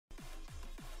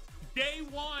Day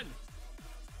one.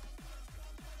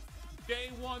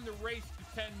 Day one, the race to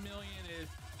 10 million is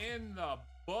in the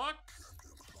books.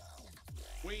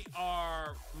 We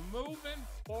are moving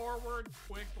forward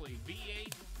quickly.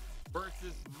 V8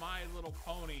 versus My Little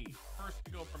Pony. First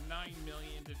to go from 9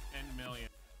 million to 10 million.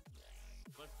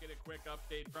 Let's get a quick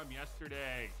update from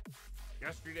yesterday.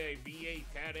 Yesterday, V8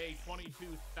 had a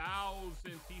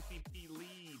 22,000 TCP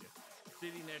lead,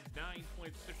 sitting at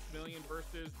 9.6 million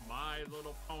versus My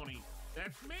Little Pony.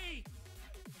 That's me.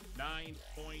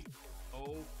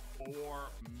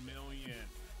 9.04 million.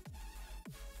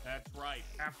 That's right.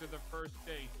 After the first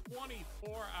day,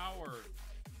 24 hours,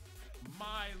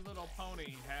 My Little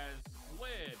Pony has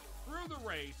slid through the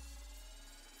race.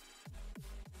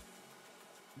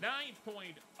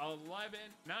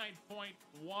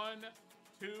 9.12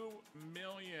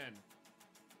 million.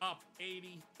 Up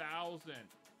 80,000.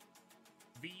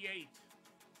 V8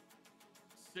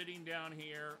 sitting down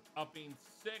here, upping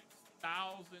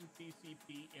 6,000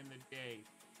 TCP in the day.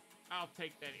 I'll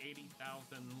take that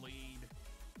 80,000 lead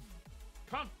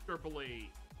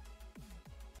comfortably.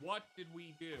 What did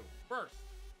we do? First,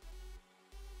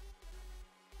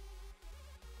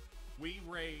 we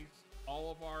raised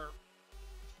all of our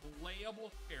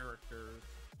playable characters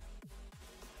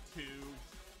to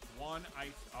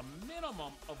a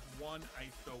minimum of 1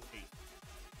 ISO 8.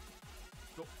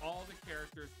 So all the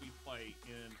characters we play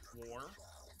in War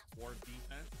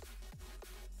Defense,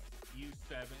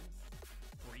 U7,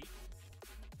 Freak,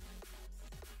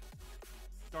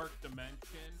 Dark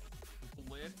Dimension,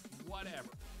 Blitz,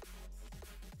 whatever,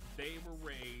 they were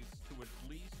raised to at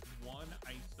least 1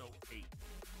 ISO 8.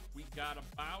 We got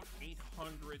about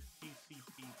 800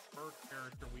 TCP per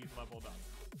character we leveled up.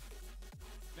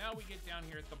 Now we get down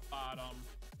here at the bottom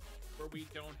where we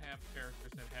don't have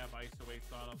characters that have ISO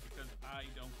 8s on them because I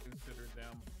don't consider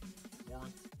them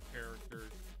worth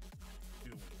characters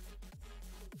doing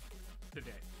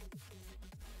today.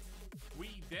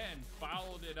 We then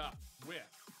followed it up with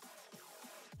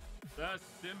the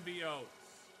symbiotes.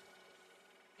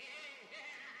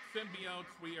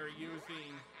 Symbiotes we are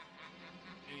using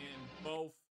in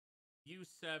both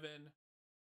U7,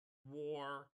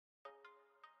 War,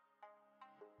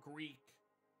 Greek.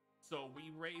 So we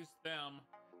raised them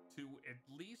to at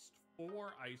least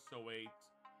 4 ISO 8s.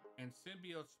 And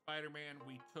Symbiote Spider-Man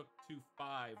we took to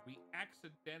 5. We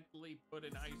accidentally put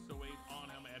an ISO 8 on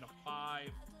him at a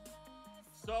 5.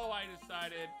 So I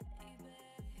decided,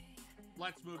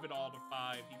 let's move it all to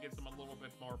 5. He gives him a little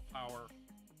bit more power.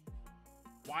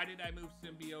 Why did I move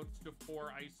Symbiotes to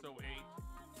 4 ISO 8?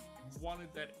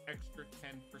 Wanted that extra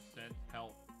 10%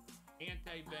 health.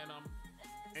 Anti-Venom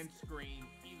and Scream,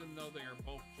 even though they are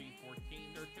both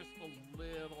G14, they're just a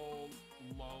little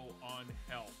low on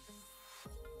health.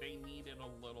 They needed a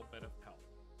little bit of help.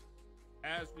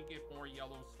 As we get more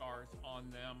yellow stars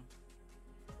on them,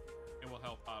 it will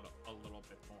help out a little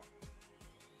bit more.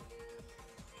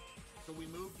 So we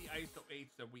moved the ISO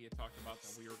 8s that we had talked about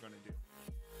that we were going to do.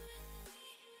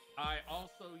 I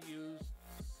also used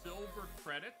silver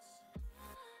credits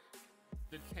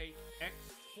to take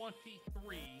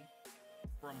X23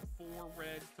 from 4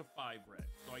 red to 5 red.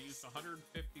 So I used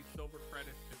 150 silver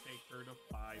credits to take her to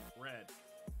 5 red.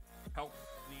 Helps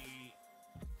the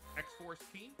X-Force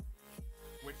team,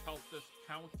 which helps us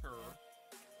counter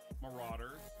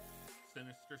Marauders,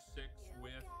 Sinister Six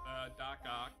with Doc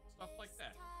Ock, stuff like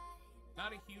that.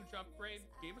 Not a huge upgrade.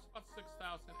 Gave us about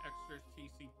 6,000 extra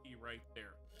TCP right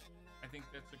there. I think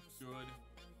that's a good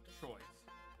choice.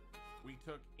 We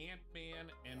took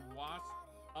Ant-Man and Wasp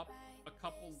up a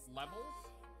couple levels.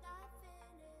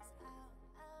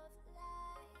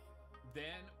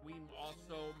 Then we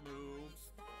also moved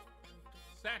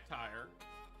Satire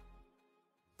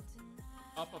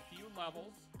up a few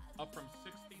levels, up from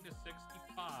 60 to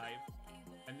 65.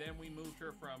 And then we moved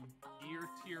her from gear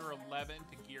tier 11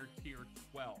 to gear tier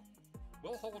 12.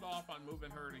 We'll hold off on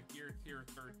moving her to gear tier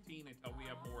 13 until we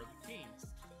have more of the teams.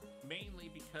 Mainly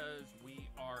because we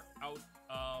are out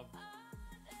of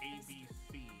ABCs.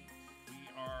 We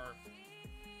are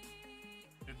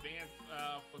advanced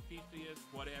Flotitius,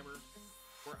 whatever.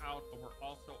 We're out, but we're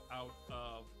also out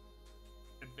of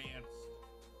advanced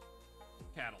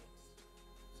catalysts.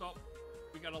 So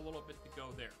we got a little bit to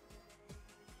go there.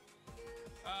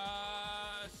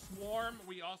 Swarm,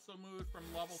 we also moved from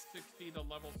level 60 to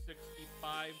level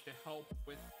 65 to help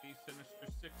with the Sinister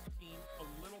 16 a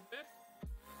little bit.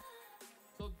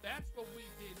 So that's what we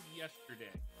did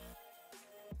yesterday.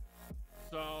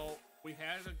 So we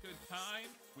had a good time.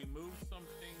 We moved some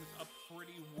things up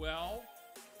pretty well.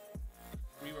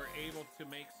 We were able to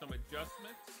make some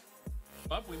adjustments.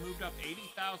 But we moved up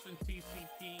 80,000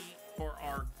 TCP for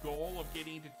our goal of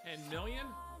getting to 10 million.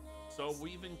 So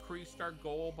we've increased our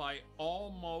goal by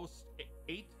almost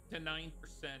 8 to 9%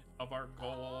 of our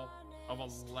goal of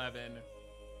 11.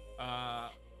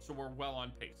 So we're well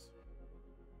on pace.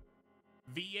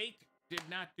 V8 did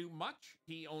not do much.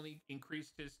 He only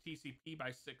increased his TCP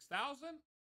by 6,000.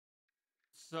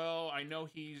 So I know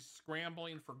he's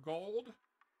scrambling for gold,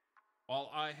 while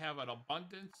I have an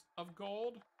abundance of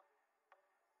gold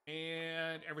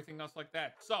and everything else like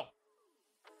that. So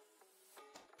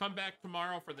come back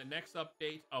tomorrow for the next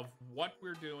update of what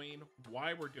we're doing,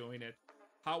 why we're doing it,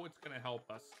 how it's going to help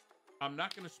us. I'm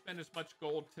not going to spend as much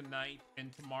gold tonight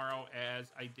and tomorrow as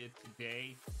I did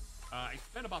today. I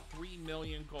spent about 3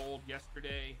 million gold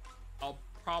yesterday. I'll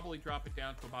probably drop it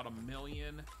down to about 1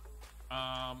 million.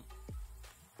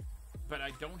 But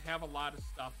I don't have a lot of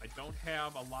stuff. I don't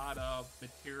have a lot of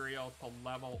material to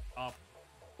level up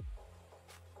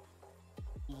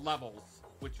levels,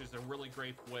 which is a really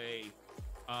great way,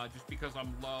 just because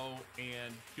I'm low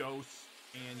and Ghost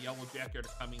and Yellow Jacket are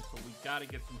coming, so we got to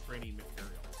get some training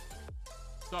materials.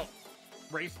 So,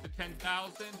 race to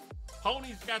 10,000.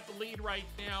 Pony's got the lead right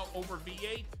now over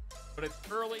V8, but it's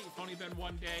early. It's only been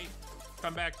one day.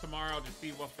 Come back tomorrow to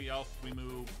see what else we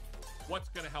move, what's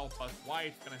going to help us, why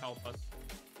it's going to help us,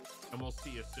 and we'll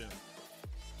see you soon.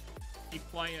 Keep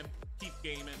playing, keep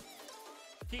gaming,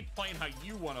 keep playing how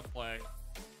you want to play,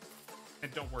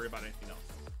 and don't worry about anything else.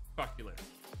 Talk to you later.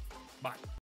 Bye.